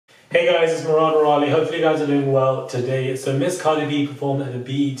Hey guys, it's Moran Morali. Hopefully you guys are doing well today. So Miss Cardi B performed at the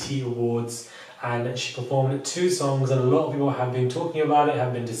BET Awards and she performed 2 songs and a lot of people have been talking about it,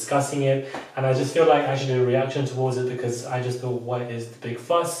 have been discussing it, and I just feel like I should do a reaction towards it because I just thought, what is the big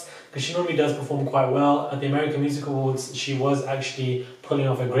fuss? Because she normally does perform quite well. At the American Music Awards, she was actually pulling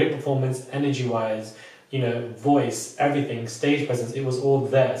off a great performance energy-wise, you know, voice, everything, stage presence, it was all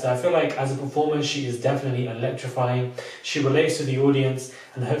there. So I feel like as a performer, she is definitely electrifying. She relates to the audience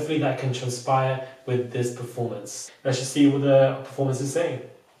and hopefully that can transpire with this performance. Let's just see what the performance is saying.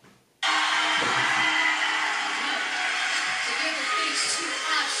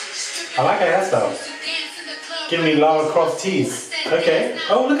 I like her hairstyle. Give me Lara Croft tease. Okay.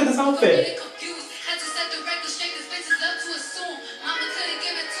 Oh, look at this outfit.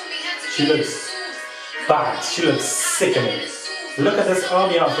 She looks bad. She looks sickening. Look at this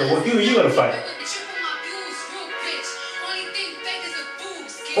army outfit. Well, who are you gonna fight?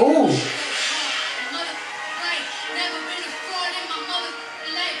 Oh!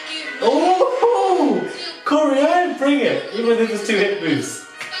 Oh! Korean, bring it! Even if it's 2 hip moves.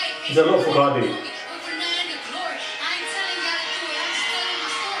 It's a lot for Cardi.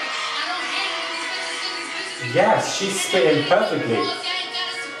 Yes, she's spitting perfectly.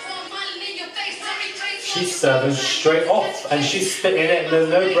 She's serving straight off and she's spitting it, there's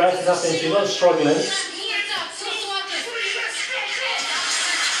no breath, nothing, she's not struggling.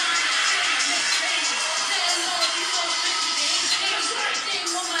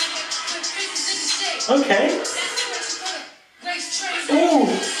 Okay. Ooh.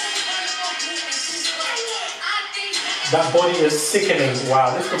 That body is sickening.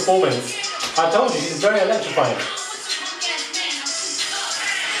 Wow, this performance. I told you, she's very electrifying.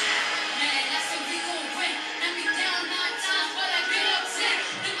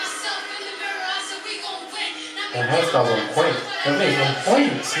 Her hairstyle's on point. Everything's on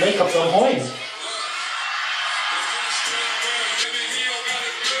point. Makeup's on point.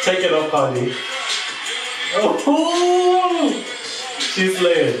 Take it off, Cardi. Oh, she's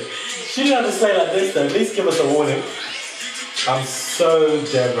slaying. She didn't have to slay like this though. At least give us a warning. I'm so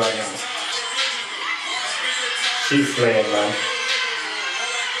dead right now. She's slaying, man.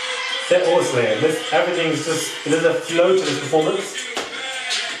 They're all slaying. Everything's just, there's a flow to this performance.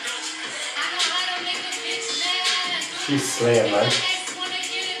 She's slaying, man.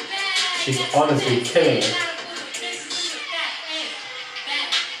 She's honestly killing it.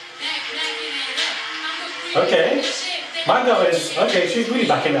 Okay. My girl is, okay, she's really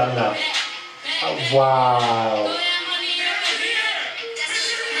backing it up now. Oh, wow.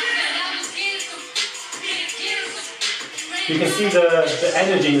 You can see the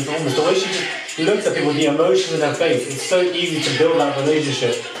energy in the performance, the way she just looks at people, the emotion in her face. It's so easy to build that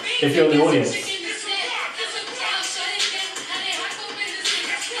relationship if you're in the audience.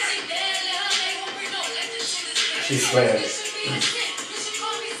 She's slaying.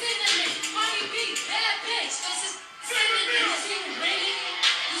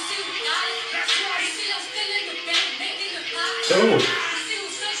 Oh.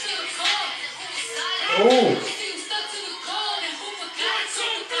 Oh.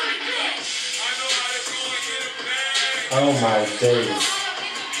 Oh my days.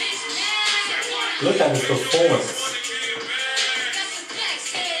 Look at this performance.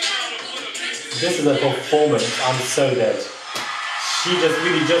 This is a performance. I'm so dead.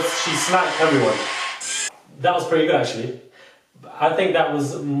 She snapped everyone. That was pretty good actually. I think that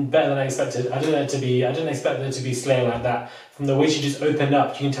was better than I expected. I didn't expect it to be slaying like that. From the way she just opened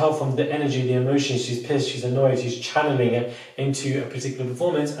up, you can tell from the energy, the emotion, she's pissed, she's annoyed, she's channeling it into a particular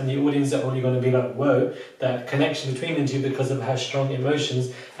performance, and the audience are only going to be like, whoa, that connection between the two because of her strong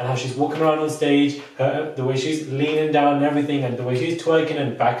emotions and how she's walking around on stage, the way she's leaning down and everything, and the way she's twerking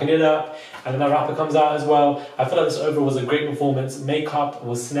and backing it up, and then that rapper comes out as well. I feel like this overall was a great performance. Makeup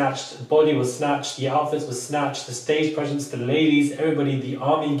was snatched, body was snatched, the outfits was snatched, the stage presence, the ladies, everybody, the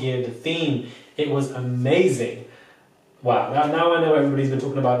army gear, the theme, it was amazing. Wow, now I know everybody's been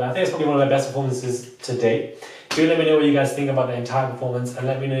talking about that. I think it's probably one of their best performances to date. Do let me know what you guys think about the entire performance and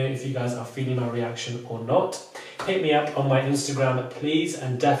let me know if you guys are feeling my reaction or not. Hit me up on my Instagram, please,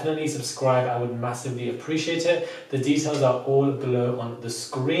 and definitely subscribe. I would massively appreciate it. The details are all below on the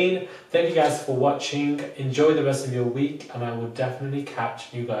screen. Thank you guys for watching. Enjoy the rest of your week, and I will definitely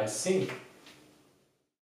catch you guys soon.